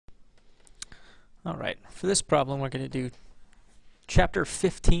Alright, for this problem we're going to do Chapter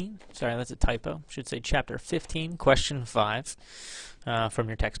 15, sorry that's a typo, should say Chapter 15, Question 5 from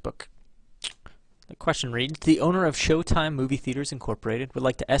your textbook. The question reads, the owner of Showtime Movie Theaters Incorporated would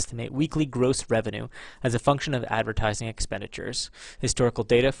like to estimate weekly gross revenue as a function of advertising expenditures. Historical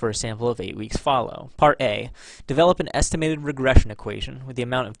data for a sample of 8 weeks follow. Part A, develop an estimated regression equation with the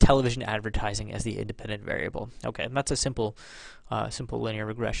amount of television advertising as the independent variable. Okay, that's a simple linear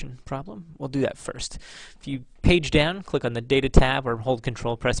regression problem. We'll do that first. If you page down, click on the Data tab or hold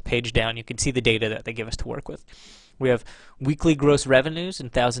Control, press page down, you can see the data that they give us to work with. We have weekly gross revenues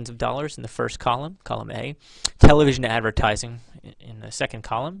in thousands of dollars in the first column, column A, television advertising in the second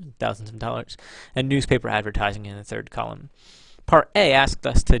column, thousands of dollars, and newspaper advertising in the third column. Part A asked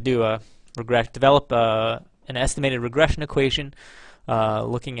us to do develop an estimated regression equation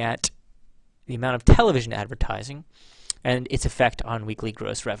looking at the amount of television advertising and its effect on weekly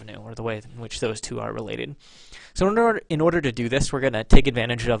gross revenue, or the way in which those two are related. So in order to do this, we're going to take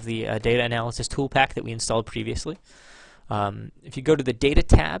advantage of the data analysis tool pack that we installed previously. If you go to the Data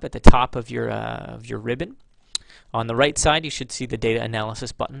tab at the top of your ribbon, on the right side you should see the Data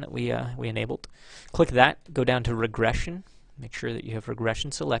Analysis button that we enabled. Click that, go down to Regression, make sure that you have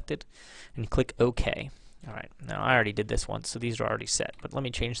Regression selected, and click OK. Alright, now I already did this once, so these are already set, but let me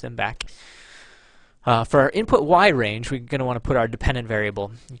change them back. For our input Y range, we're going to want to put our dependent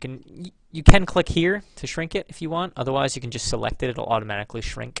variable. You can click here to shrink it if you want. Otherwise, you can just select it. It'll automatically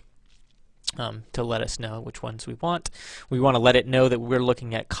shrink to let us know which ones we want. We want to let it know that we're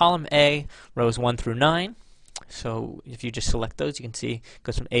looking at column A, rows 1 through 9. So if you just select those, you can see it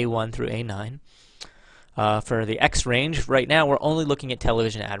goes from A1 through A9. For the X range, right now we're only looking at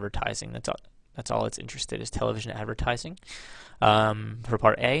television advertising. That's all it's interested is television advertising for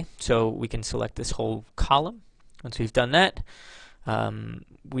part A. So we can select this whole column. Once we've done that,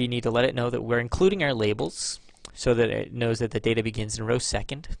 we need to let it know that we're including our labels so that it knows that the data begins in row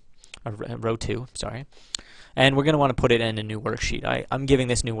 2, sorry. And we're going to want to put it in a new worksheet. I'm giving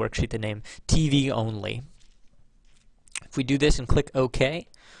this new worksheet the name TV Only. If we do this and click OK, it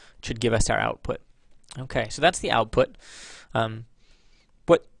should give us our output. Okay, so that's the output.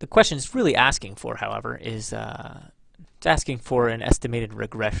 What the question is really asking for, however, is it's asking for an estimated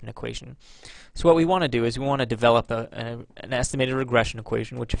regression equation. So what we want to do is we want to develop an estimated regression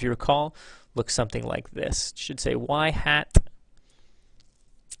equation, which, if you recall, looks something like this. It should say y hat,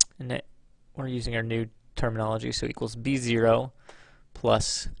 and we're using our new terminology, so equals b0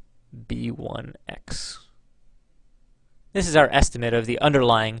 plus b1x. This is our estimate of the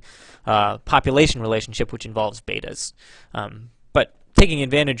underlying population relationship, which involves betas. But taking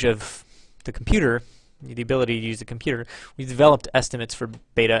advantage of the computer, the ability to use the computer, we've developed estimates for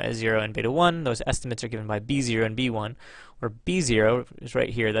beta 0 and beta 1. Those estimates are given by b0 and b1, where b0 is right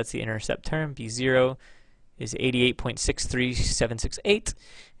here. That's the intercept term. b0 is 88.63768,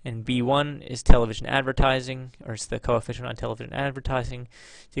 and b1 is television advertising, or it's the coefficient on television advertising.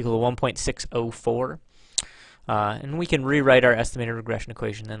 It's equal to 1.604. And we can rewrite our estimated regression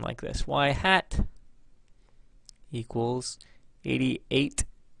equation then like this. Y hat equals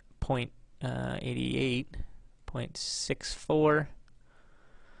 88.64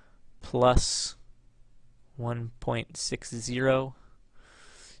 plus 1.60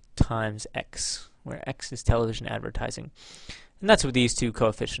 times x, where x is television advertising. And that's what these two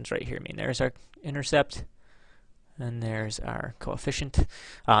coefficients right here mean. There's our intercept, and there's our coefficient.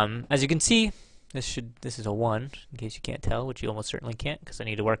 As you can see, this is a 1, in case you can't tell, which you almost certainly can't because I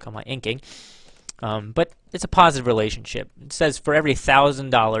need to work on my inking. But it's a positive relationship. It says for every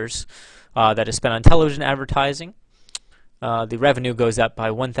 $1,000 that is spent on television advertising, the revenue goes up by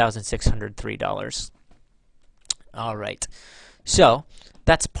 $1,603. All right, so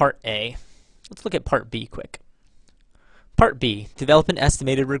that's part A. Let's look at part B quick. Part B, develop an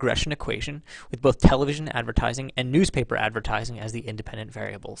estimated regression equation with both television advertising and newspaper advertising as the independent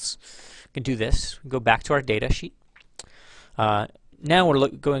variables. We can do this. We go back to our data sheet. Now we're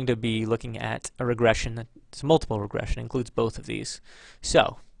going to be looking at a regression that's a multiple regression, includes both of these.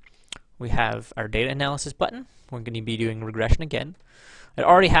 So we have our data analysis button. We're going to be doing regression again. It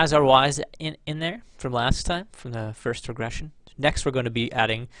already has our y's in there from last time, from the first regression. Next we're going to be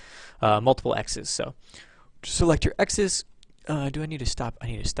adding multiple x's. So just select your x's. Do I need to stop? I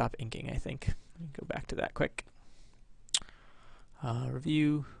need to stop inking, I think. Let me go back to that quick.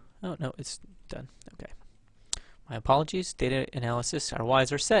 Review. Oh, no, it's done. Okay. My apologies. Data analysis. Our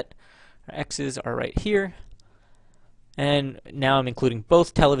y's are set. Our x's are right here. And now I'm including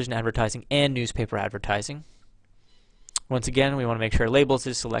both television advertising and newspaper advertising. Once again, we want to make sure labels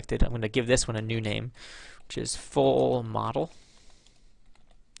is selected. I'm going to give this one a new name, which is full model.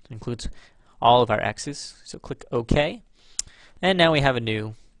 It includes all of our x's. So click OK. And now we have a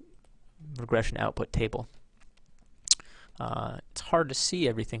new regression output table. It's hard to see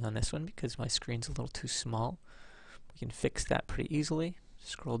everything on this one because my screen's a little too small. We can fix that pretty easily.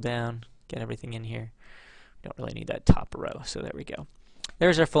 Scroll down, get everything in here. We don't really need that top row, so there we go.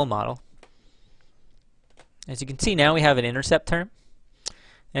 There's our full model. As you can see now, we have an intercept term,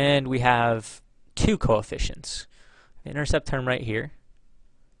 and we have two coefficients. An intercept term right here,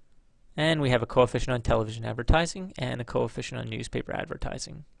 and we have a coefficient on television advertising and a coefficient on newspaper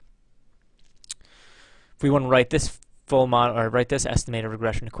advertising. If we want to write this full model, or write this estimated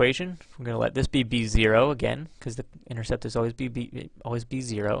regression equation, we're going to let this be B0 again, because the intercept is always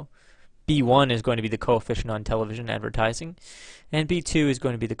B0. B1 is going to be the coefficient on television advertising, and B2 is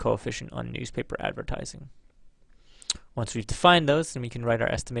going to be the coefficient on newspaper advertising. Once we've defined those, then we can write our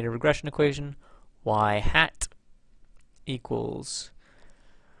estimated regression equation. Y hat equals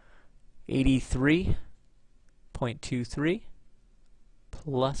 83.23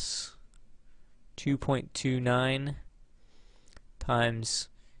 plus 2.29 times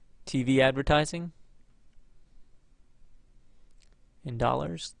TV advertising in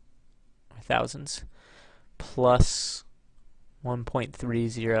dollars or thousands plus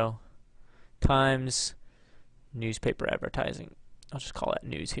 1.30 times newspaper advertising. I'll just call that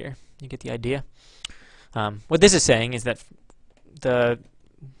news here. You get the idea. What this is saying is that the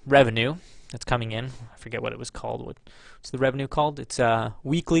revenue that's coming in, I forget what it was called. What's the revenue called? It's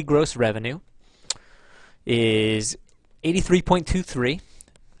weekly gross revenue is 83.23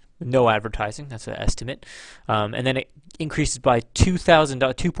 with no advertising. That's an estimate. And then it increases by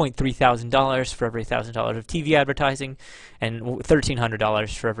 $2,300 for every $1,000 of TV advertising and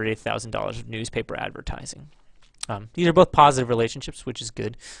 $1,300 for every $1,000 of newspaper advertising. These are both positive relationships, which is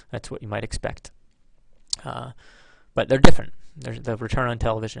good. That's what you might expect. But they're different. The return on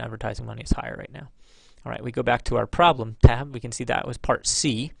television advertising money is higher right now. All right, we go back to our problem tab. We can see that was part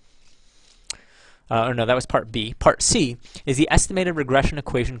C. Or no, that was part B. Part C is the estimated regression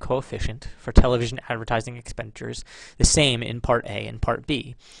equation coefficient for television advertising expenditures, the same in part A and part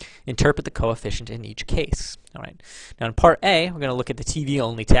B. Interpret the coefficient in each case. All right. Now in part A, we're going to look at the TV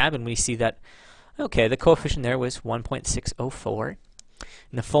only tab, and we see that, okay, the coefficient there was 1.604.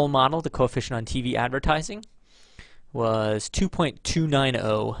 In the full model, the coefficient on TV advertising was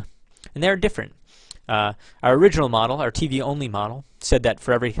 2.290, and they're different. Our original model, our TV-only model, said that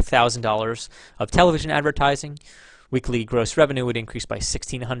for every $1,000 of television advertising, weekly gross revenue would increase by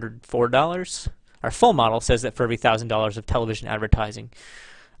 $1,604. Our full model says that for every $1,000 of television advertising,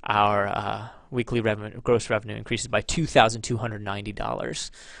 our weekly gross revenue increases by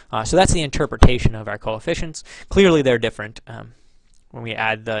 $2,290. So that's the interpretation of our coefficients. Clearly, they're different. When we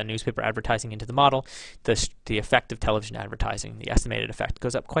add the newspaper advertising into the model, the effect of television advertising, the estimated effect,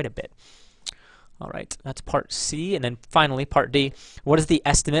 goes up quite a bit. All right, that's part C. And then finally, part D. What is the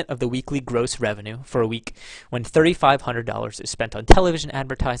estimate of the weekly gross revenue for a week when $3,500 is spent on television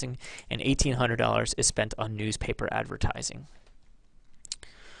advertising and $1,800 is spent on newspaper advertising?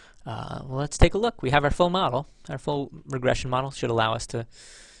 Well, let's take a look. We have our full model. Our full regression model should allow us to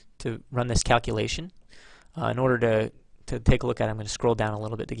run this calculation. In order to take a look at it, I'm going to scroll down a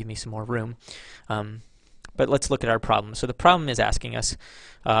little bit to give me some more room. But let's look at our problem. So the problem is asking us,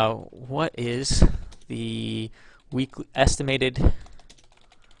 what is the estimated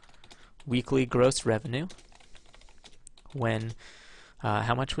weekly gross revenue when,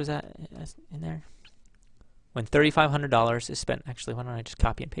 how much was that in there? When $3,500 is spent. Actually, why don't I just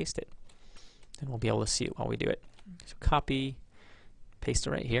copy and paste it? And we'll be able to see it while we do it. So copy, paste it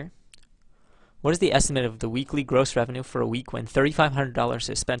right here. What is the estimate of the weekly gross revenue for a week when $3,500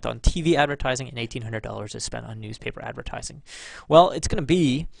 is spent on TV advertising and $1,800 is spent on newspaper advertising? Well, it's going to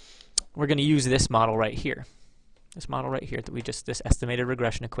be, we're going to use this model right here. This model right here that this estimated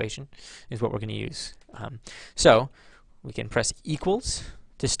regression equation is what we're going to use. So we can press equals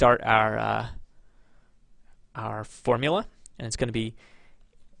to start our formula, and it's going to be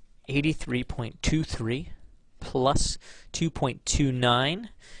 83.23 plus 2.29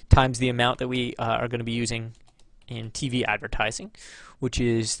 times the amount that we are going to be using in TV advertising, which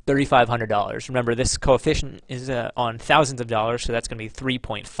is $3,500. Remember, this coefficient is on thousands of dollars, so that's going to be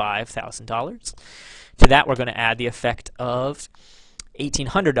 $3,500. To that, we're going to add the effect of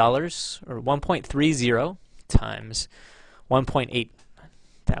 $1,800, or 1.30 times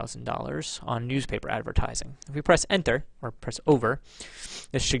 $1,800 on newspaper advertising. If we press enter, or press over,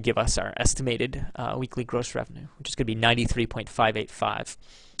 this should give us our estimated weekly gross revenue, which is going to be $93.585.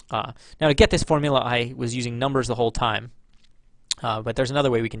 Now to get this formula, I was using numbers the whole time. But there's another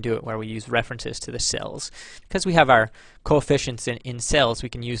way we can do it where we use references to the cells. Because we have our coefficients in cells, we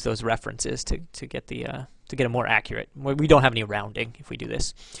can use those references to get a more accurate. We don't have any rounding if we do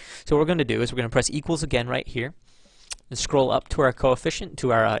this. So what we're going to do is we're going to press equals again right here and scroll up to our coefficient,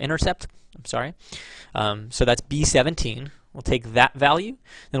 to our intercept. I'm sorry. So that's B17. We'll take that value,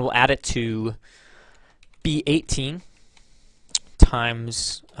 then we'll add it to B18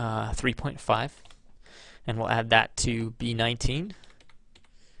 times 3.5. And we'll add that to B19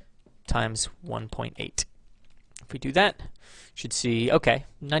 times 1.8. If we do that, you should see, okay,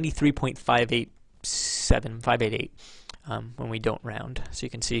 93.587 when we don't round. So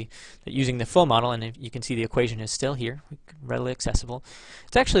you can see that using the full model, and you can see the equation is still here, readily accessible.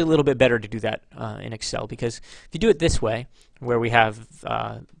 It's actually a little bit better to do that in Excel, because if you do it this way, where we have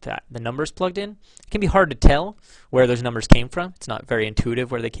the numbers plugged in, it can be hard to tell where those numbers came from. It's not very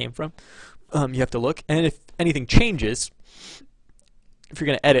intuitive where they came from. You have to look, and if anything changes, if you're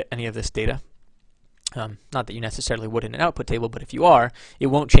going to edit any of this data, not that you necessarily would in an output table, but if you are, it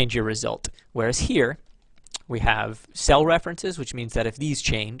won't change your result. Whereas here, we have cell references, which means that if these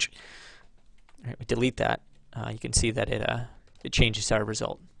change, right, we delete that, you can see that it changes our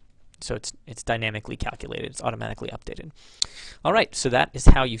result. So it's dynamically calculated, it's automatically updated. All right, so that is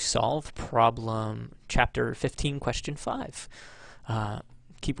how you solve problem chapter 15, question 5.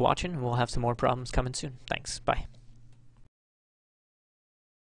 Keep watching, and we'll have some more problems coming soon. Thanks. Bye.